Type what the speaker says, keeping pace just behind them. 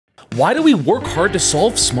Why do we work hard to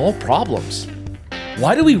solve small problems?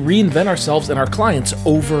 Why do we reinvent ourselves and our clients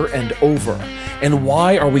over and over? And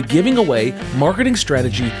why are we giving away marketing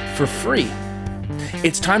strategy for free?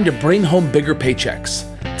 It's time to bring home bigger paychecks.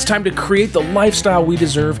 It's time to create the lifestyle we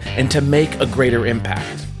deserve and to make a greater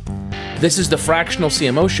impact. This is the Fractional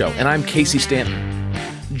CMO Show, and I'm Casey Stanton.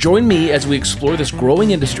 Join me as we explore this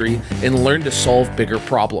growing industry and learn to solve bigger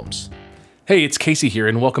problems. Hey, it's Casey here,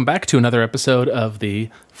 and welcome back to another episode of the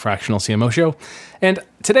Fractional CMO Show. And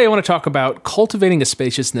today I want to talk about cultivating a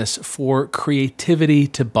spaciousness for creativity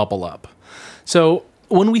to bubble up. So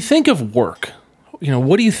when we think of work,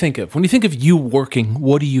 what do you think of? When you think of you working,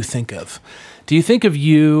 what do you think of? Do you think of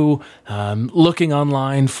you looking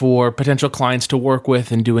online for potential clients to work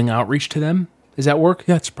with and doing outreach to them? Is that work?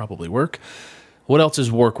 Yeah, it's probably work. What else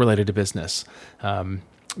is work related to business?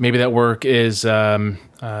 Maybe that work is buying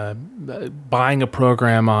a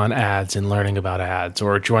program on ads and learning about ads,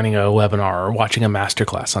 or joining a webinar, or watching a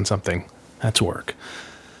masterclass on something. That's work.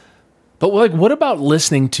 But what about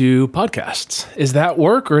listening to podcasts? Is that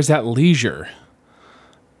work or is that leisure?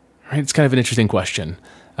 Right? It's kind of an interesting question.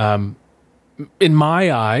 In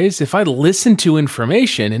my eyes, if I listen to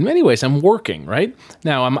information, in many ways, I'm working, right?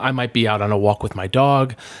 Now, I might be out on a walk with my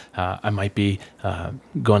dog. I might be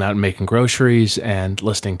going out and making groceries and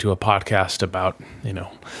listening to a podcast about,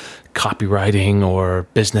 copywriting or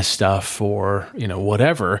business stuff or,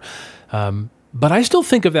 whatever. But I still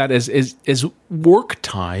think of that as work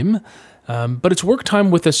time, but it's work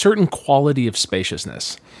time with a certain quality of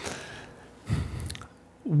spaciousness.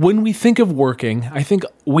 When we think of working, I think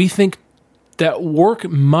we think that work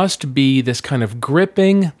must be this kind of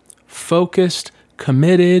gripping, focused,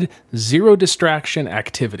 committed, zero distraction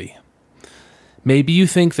activity. Maybe you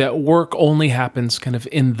think that work only happens kind of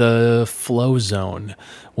in the flow zone,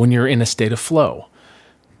 when you're in a state of flow.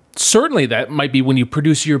 Certainly that might be when you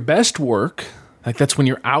produce your best work, like that's when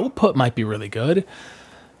your output might be really good.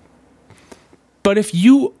 But if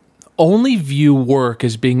you only view work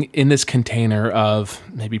as being in this container of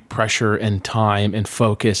maybe pressure and time and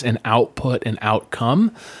focus and output and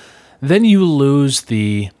outcome, then you lose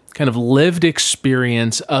the kind of lived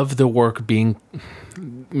experience of the work being,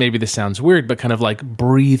 maybe this sounds weird, but kind of like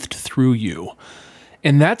breathed through you.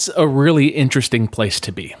 And that's a really interesting place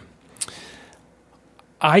to be.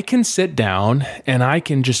 I can sit down and I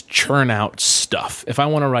can just churn out stuff. If I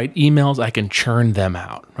want to write emails, I can churn them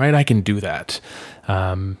out, right? I can do that.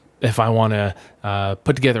 If I want to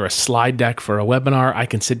put together a slide deck for a webinar, I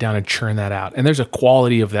can sit down and churn that out. And there's a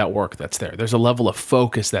quality of that work that's there. There's a level of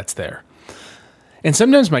focus that's there. And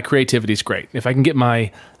sometimes my creativity is great. If I can get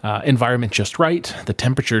my environment just right, the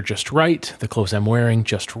temperature just right, the clothes I'm wearing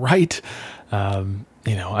just right.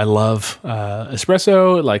 I love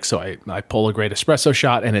espresso. So I pull a great espresso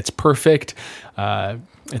shot and it's perfect.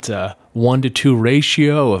 It's a 1-to-2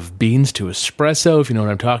 ratio of beans to espresso, if you know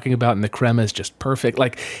what I'm talking about. And the crema is just perfect.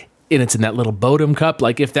 And it's in that little Bodum cup.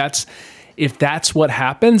 If that's what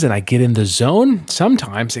happens and I get in the zone,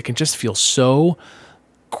 sometimes it can just feel so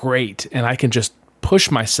great. And I can just push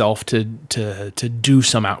myself to do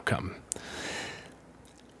some outcome.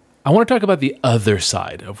 I want to talk about the other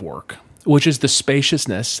side of work, which is the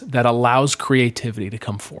spaciousness that allows creativity to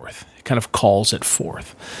come forth. It kind of calls it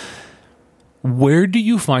forth. Where do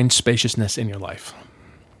you find spaciousness in your life?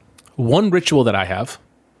 One ritual that I have,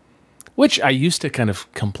 which I used to kind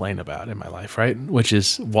of complain about in my life, right? Which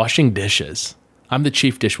is washing dishes. I'm the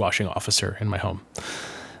chief dishwashing officer in my home.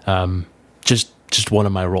 Just one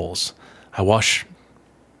of my roles. I wash,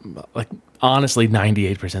 honestly,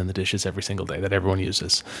 98% of the dishes every single day that everyone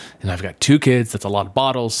uses. And I've got 2 kids. That's a lot of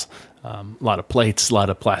bottles, a lot of plates, a lot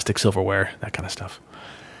of plastic silverware, that kind of stuff.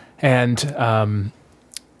 And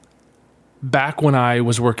back when I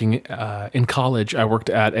was working in college, I worked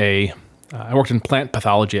in plant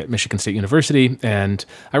pathology at Michigan State University, and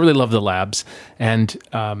I really loved the labs. And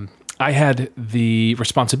I had the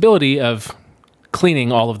responsibility of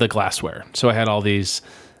cleaning all of the glassware. So I had all these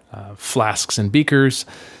flasks and beakers,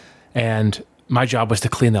 and my job was to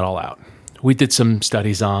clean that all out. We did some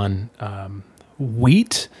studies on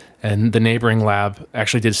wheat, and the neighboring lab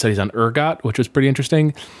actually did studies on ergot, which was pretty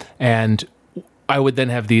interesting. And I would then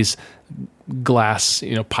have these glass,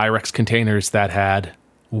 Pyrex containers that had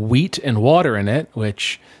wheat and water in it,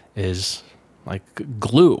 which is like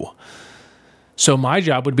glue. So my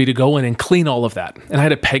job would be to go in and clean all of that. And I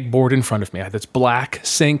had a pegboard in front of me. I had this black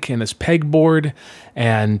sink and this pegboard.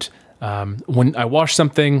 And when I washed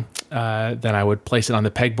something, then I would place it on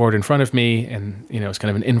the pegboard in front of me. And, it's kind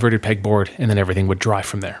of an inverted pegboard. And then everything would dry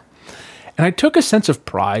from there. And I took a sense of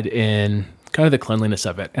pride in kind of the cleanliness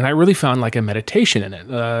of it. And I really found like a meditation in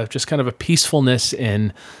it, just kind of a peacefulness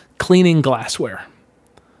in cleaning glassware.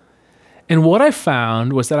 And what I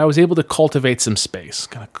found was that I was able to cultivate some space,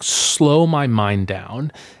 kind of slow my mind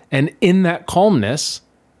down. And in that calmness,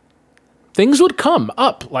 things would come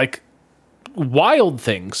up, like wild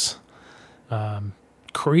things,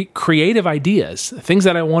 creative ideas, things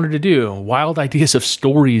that I wanted to do, wild ideas of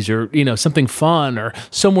stories or, something fun or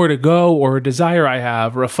somewhere to go or a desire I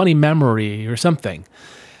have or a funny memory or something.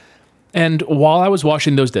 And while I was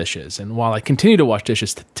washing those dishes and while I continue to wash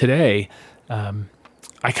dishes today,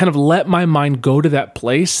 I kind of let my mind go to that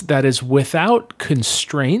place that is without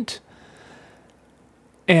constraint.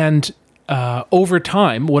 And over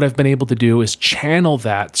time, what I've been able to do is channel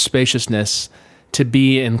that spaciousness to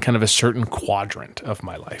be in kind of a certain quadrant of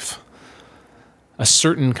my life, a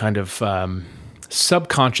certain kind of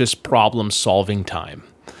subconscious problem-solving time.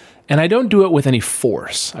 And I don't do it with any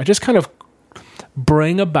force. I just kind of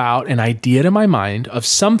bring about an idea to my mind of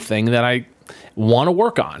something that I want to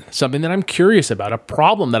work on, something that I'm curious about, a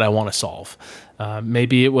problem that I want to solve.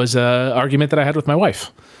 Maybe it was an argument that I had with my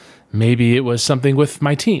wife. Maybe it was something with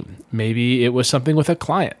my team. Maybe it was something with a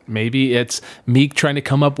client. Maybe it's me trying to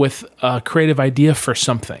come up with a creative idea for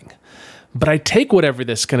something. But I take whatever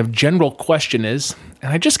this kind of general question is,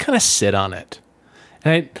 and I just kind of sit on it.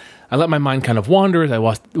 And I let my mind kind of wander as I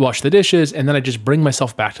wash the dishes, and then I just bring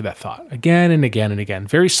myself back to that thought again and again and again,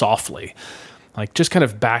 very softly, like just kind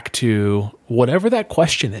of back to whatever that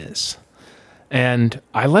question is. And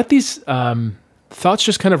I let these thoughts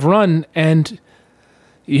just kind of run, and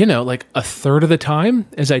like a third of the time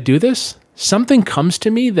as I do this, something comes to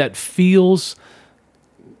me that feels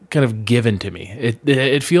kind of given to me.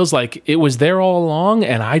 It feels like it was there all along,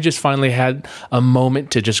 and I just finally had a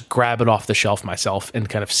moment to just grab it off the shelf myself and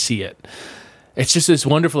kind of see it. It's just this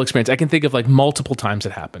wonderful experience. I can think of like multiple times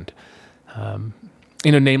it happened.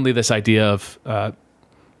 Namely this idea of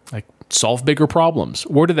like solve bigger problems.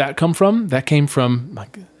 Where did that come from? That came from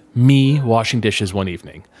like me washing dishes one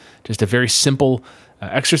evening. Just a very simple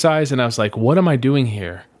exercise, and I was like, what am I doing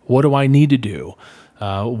here? What do I need to do?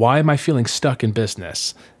 Why am I feeling stuck in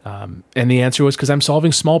business? And the answer was because I'm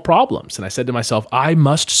solving small problems. And I said to myself, I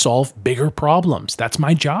must solve bigger problems. That's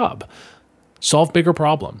my job. Solve bigger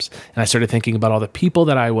problems. And I started thinking about all the people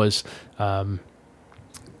that I was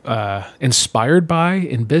inspired by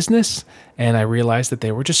in business, and I realized that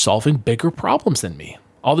they were just solving bigger problems than me.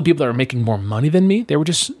 All the people that were making more money than me, they were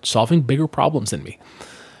just solving bigger problems than me.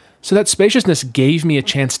 So that spaciousness gave me a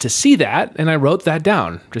chance to see that, and I wrote that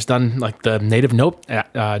down, just on like the native notes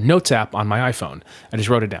app on my iPhone. I just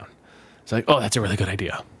wrote it down. It's like, oh, that's a really good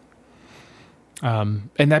idea.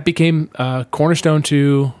 And that became a cornerstone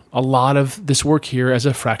to a lot of this work here as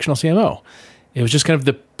a fractional CMO. It was just kind of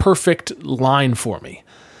the perfect line for me.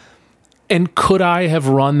 And could I have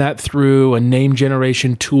run that through a name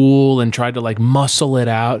generation tool and tried to like muscle it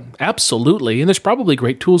out? Absolutely. And there's probably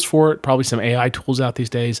great tools for it, probably some AI tools out these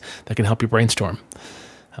days that can help you brainstorm.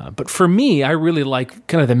 But for me, I really like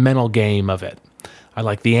kind of the mental game of it. I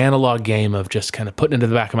like the analog game of just kind of putting it into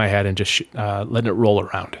the back of my head and just letting it roll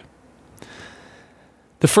around.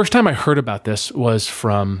 The first time I heard about this was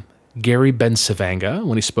from Gary Bencivenga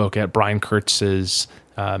when he spoke at Brian Kurtz's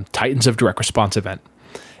Titans of Direct Response event.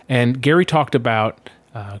 And Gary talked about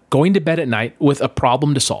going to bed at night with a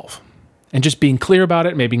problem to solve and just being clear about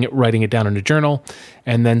it, maybe writing it down in a journal,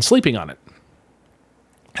 and then sleeping on it.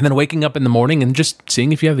 And then waking up in the morning and just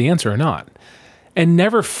seeing if you have the answer or not. And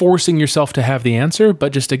never forcing yourself to have the answer,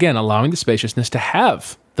 but just, again, allowing the spaciousness to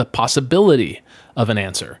have the possibility of an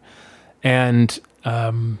answer. And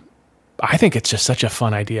I think it's just such a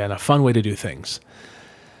fun idea and a fun way to do things.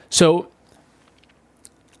 So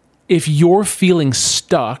if you're feeling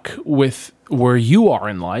stuck with where you are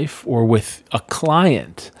in life or with a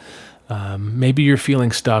client, maybe you're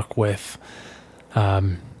feeling stuck with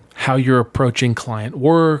how you're approaching client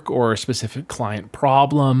work or a specific client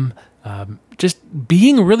problem, just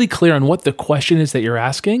being really clear on what the question is that you're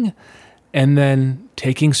asking and then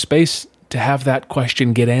taking space to have that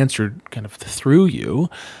question get answered kind of through you,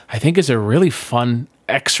 I think is a really fun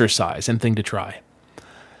exercise and thing to try.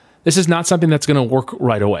 This is not something that's going to work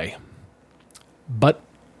right away. But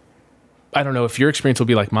I don't know if your experience will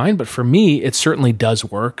be like mine, but for me, it certainly does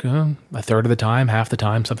work a third of the time, half the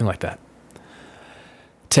time, something like that.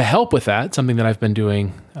 To help with that, something that I've been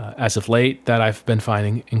doing as of late that I've been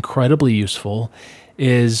finding incredibly useful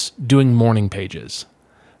is doing morning pages.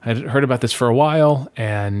 I'd heard about this for a while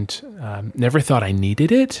and never thought I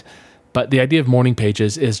needed it, but the idea of morning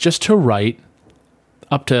pages is just to write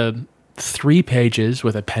up to 3 pages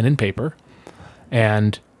with a pen and paper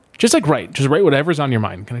and just write whatever's on your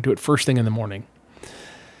mind. Kind of do it first thing in the morning.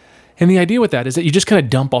 And the idea with that is that you just kind of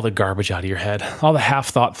dump all the garbage out of your head, all the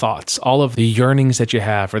half-thought thoughts, all of the yearnings that you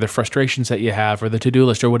have, or the frustrations that you have, or the to-do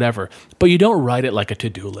list, or whatever. But you don't write it like a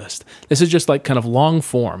to-do list. This is just like kind of long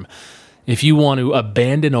form. If you want to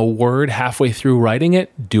abandon a word halfway through writing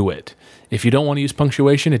it, do it. If you don't want to use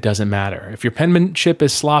punctuation, it doesn't matter. If your penmanship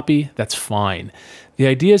is sloppy, that's fine. The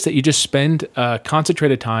idea is that you just spend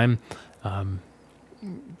concentrated time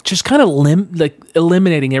just kind of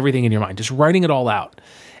eliminating everything in your mind, just writing it all out.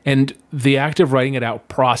 And the act of writing it out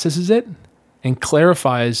processes it and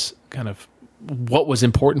clarifies kind of what was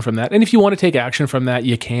important from that. And if you want to take action from that,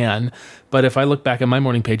 you can. But if I look back at my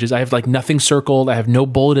morning pages, I have like nothing circled. I have no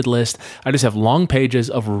bulleted list. I just have long pages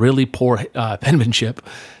of really poor penmanship.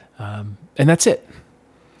 And that's it.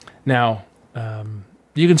 Now,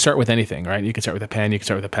 you can start with anything, right? You can start with a pen, you can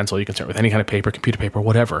start with a pencil, you can start with any kind of paper, computer paper,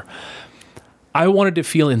 whatever. I wanted to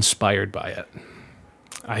feel inspired by it.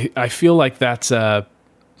 I feel like that's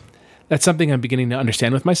something I'm beginning to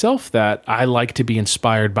understand with myself, that I like to be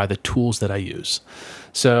inspired by the tools that I use.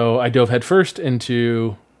 So I dove headfirst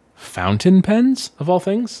into fountain pens, of all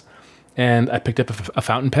things. And I picked up a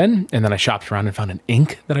fountain pen, and then I shopped around and found an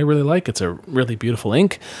ink that I really like. It's a really beautiful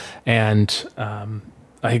ink. And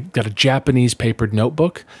I got a Japanese papered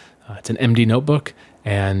notebook. It's an MD notebook.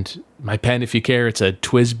 And my pen, if you care, it's a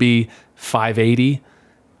TWSBI 580.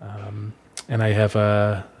 And I have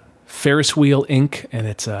a Ferris wheel ink, and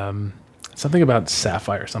it's something about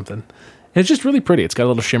sapphire or something. And it's just really pretty. It's got a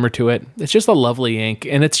little shimmer to it. It's just a lovely ink,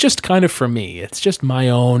 and it's just kind of for me. It's just my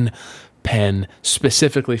own pen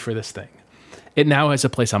specifically for this thing. It now has a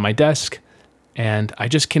place on my desk, and I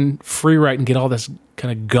just can free write and get all this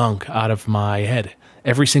kind of gunk out of my head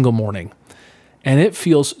every single morning. And it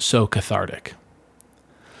feels so cathartic.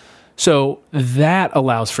 So that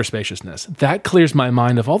allows for spaciousness. That clears my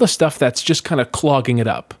mind of all the stuff that's just kind of clogging it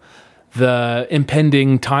up. The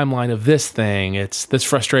impending timeline of this thing, it's this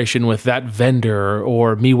frustration with that vendor,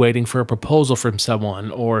 or me waiting for a proposal from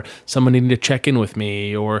someone, or someone needing to check in with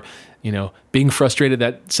me, or, being frustrated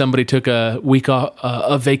that somebody took a week off,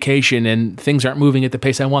 of vacation and things aren't moving at the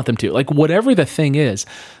pace I want them to. Like whatever the thing is,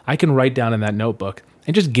 I can write down in that notebook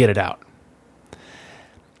and just get it out.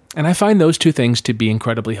 And I find those two things to be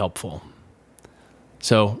incredibly helpful.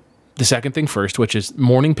 So the second thing first, which is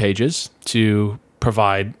morning pages to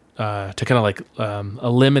provide to kind of like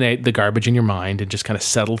eliminate the garbage in your mind and just kind of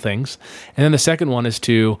settle things. And then the second one is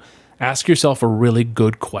to ask yourself a really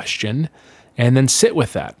good question and then sit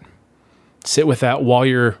with that. Sit with that while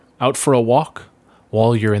you're out for a walk,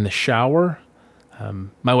 while you're in the shower.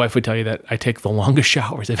 My wife would tell you that I take the longest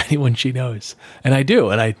showers of anyone she knows. And I do,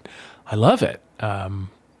 and I love it.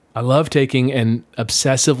 I love taking an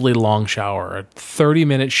obsessively long shower, a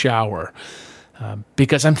 30-minute shower,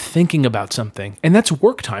 because I'm thinking about something, and that's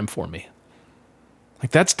work time for me. Like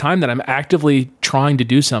that's time that I'm actively trying to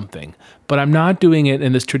do something, but I'm not doing it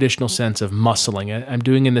in this traditional sense of muscling it. I'm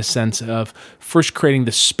doing it in the sense of first creating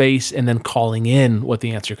the space and then calling in what the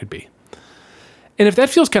answer could be. And if that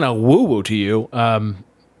feels kind of woo-woo to you,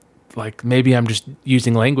 like maybe I'm just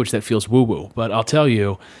using language that feels woo-woo, but I'll tell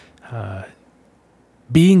you,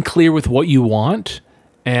 being clear with what you want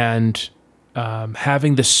and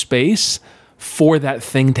having the space for that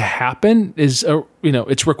thing to happen is,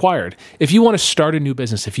 it's required. If you want to start a new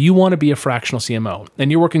business, if you want to be a fractional CMO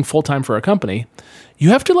and you're working full-time for a company, you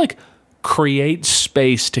have to create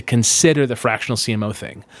space to consider the fractional CMO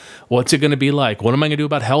thing. What's it going to be like? What am I going to do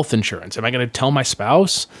about health insurance? Am I going to tell my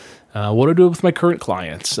spouse? What do I do with my current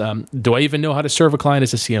clients? Do I even know how to serve a client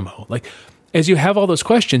as a CMO? As you have all those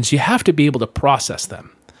questions, you have to be able to process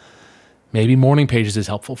them. Maybe morning pages is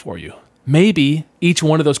helpful for you. Maybe each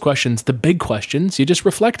one of those questions, the big questions, you just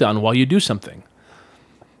reflect on while you do something.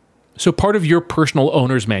 So part of your personal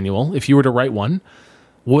owner's manual, if you were to write one,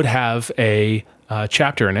 would have a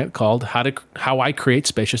chapter in it called How I Create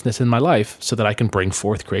Spaciousness in My Life so that I can bring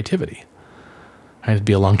forth creativity. It'd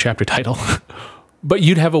be a long chapter title, but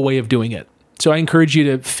you'd have a way of doing it. So I encourage you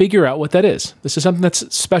to figure out what that is. This is something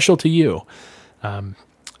that's special to you.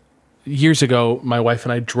 Years ago, my wife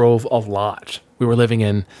and I drove a lot. We were living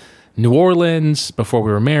in New Orleans before we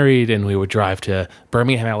were married, and we would drive to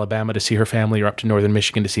Birmingham, Alabama to see her family, or up to Northern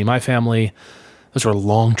Michigan to see my family. Those were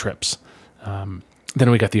long trips. Then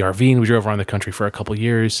we got the RV and we drove around the country for a couple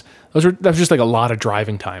years. That was just a lot of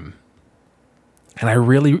driving time. And I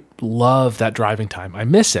really love that driving time. I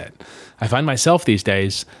miss it. I find myself these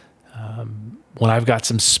days, when I've got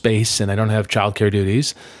some space and I don't have childcare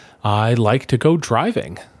duties, I like to go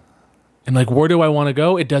driving. And where do I want to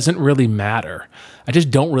go? It doesn't really matter. I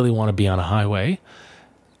just don't really want to be on a highway.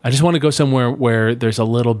 I just want to go somewhere where there's a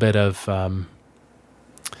little bit of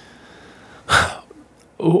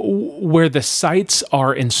where the sights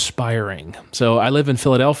are inspiring. So I live in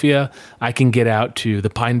Philadelphia. I can get out to the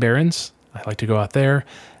Pine Barrens. I like to go out there,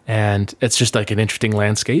 and it's just like an interesting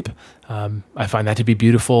landscape. I find that to be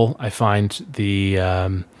beautiful. I find the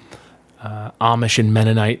Amish and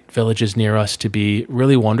Mennonite villages near us to be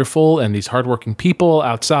really wonderful, and these hardworking people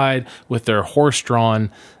outside with their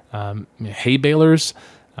horse-drawn hay balers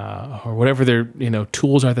or whatever their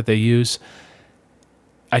tools are that they use.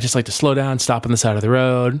 I just like to slow down, stop on the side of the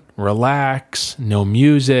road, relax, no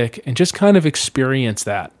music, and just kind of experience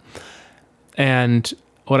that. And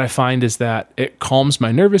what I find is that it calms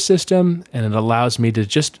my nervous system, and it allows me to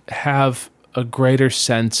just have a greater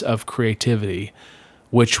sense of creativity,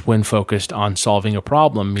 which when focused on solving a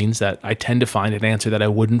problem means that I tend to find an answer that I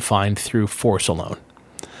wouldn't find through force alone.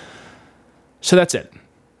 So that's it.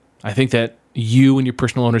 I think that you and your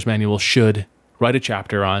personal owner's manual should write a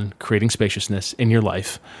chapter on creating spaciousness in your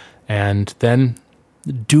life, and then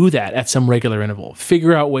do that at some regular interval.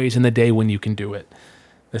 Figure out ways in the day when you can do it.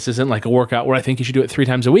 This isn't like a workout where I think you should do it 3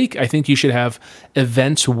 times a week. I think you should have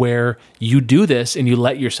events where you do this and you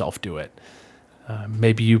let yourself do it.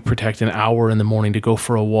 Maybe you protect an hour in the morning to go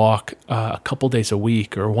for a walk a couple days a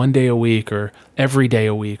week, or 1 day a week, or every day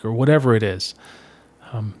a week, or whatever it is.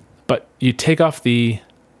 But you take off the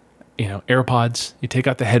AirPods, you take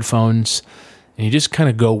out the headphones, and you just kind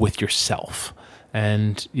of go with yourself,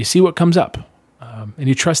 and you see what comes up. And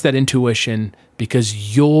you trust that intuition,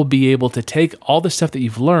 because you'll be able to take all the stuff that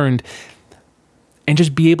you've learned and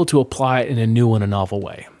just be able to apply it in a new and a novel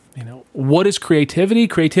way. What is creativity?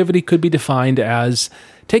 Creativity could be defined as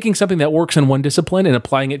taking something that works in one discipline and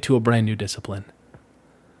applying it to a brand new discipline.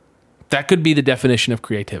 That could be the definition of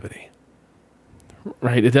creativity,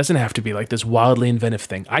 right? It doesn't have to be like this wildly inventive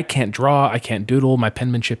thing. I can't draw, I can't doodle, my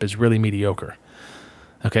penmanship is really mediocre.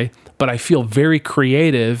 Okay, but I feel very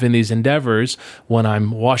creative in these endeavors when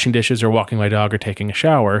I'm washing dishes or walking my dog or taking a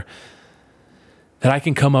shower, that I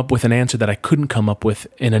can come up with an answer that I couldn't come up with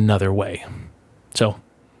in another way. So,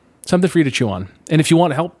 something for you to chew on. And if you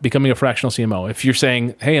want help becoming a fractional CMO, if you're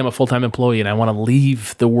saying, hey, I'm a full-time employee and I want to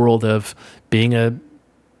leave the world of being a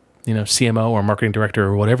CMO or marketing director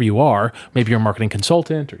or whatever you are, maybe you're a marketing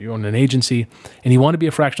consultant or you own an agency, and you want to be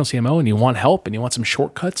a fractional CMO and you want help and you want some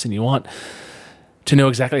shortcuts and you want to know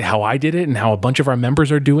exactly how I did it and how a bunch of our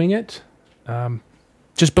members are doing it,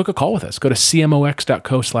 just book a call with us. Go to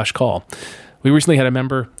cmox.co/call. We recently had a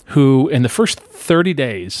member who, in the first 30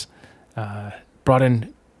 days, brought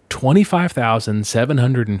in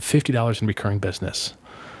 $25,750 in recurring business.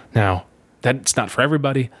 Now, that's not for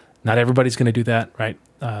everybody. Not everybody's going to do that, right?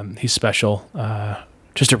 He's special.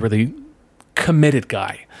 Just a really committed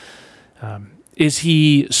guy. Is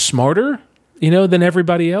he smarter, than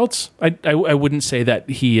everybody else? I wouldn't say that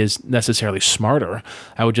he is necessarily smarter.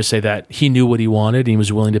 I would just say that he knew what he wanted, and he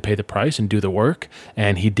was willing to pay the price and do the work,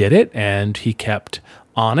 and he did it, and he kept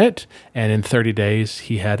on it, and in 30 days,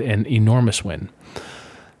 he had an enormous win.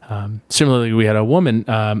 Similarly, we had a woman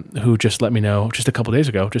who just let me know just a couple days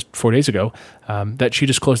ago, just 4 days ago, that she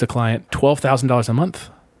just closed a client $12,000 a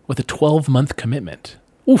month with a 12-month commitment.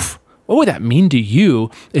 Oof. What would that mean to you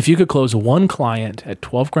if you could close one client at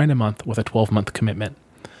 $12,000 a month with a 12-month commitment?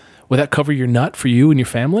 Would that cover your nut for you and your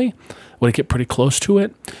family? Would it get pretty close to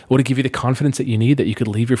it? Would it give you the confidence that you need that you could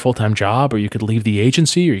leave your full-time job, or you could leave the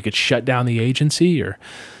agency, or you could shut down the agency, or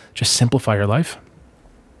just simplify your life?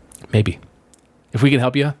 Maybe. If we can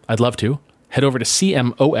help you, I'd love to. Head over to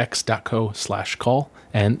cmox.co/call,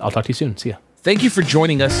 and I'll talk to you soon. See ya. Thank you for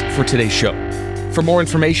joining us for today's show. For more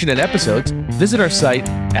information and episodes, visit our site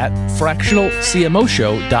at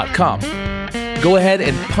fractionalcmoshow.com. Go ahead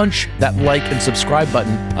and punch that like and subscribe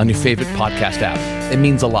button on your favorite podcast app. It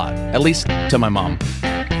means a lot, at least to my mom.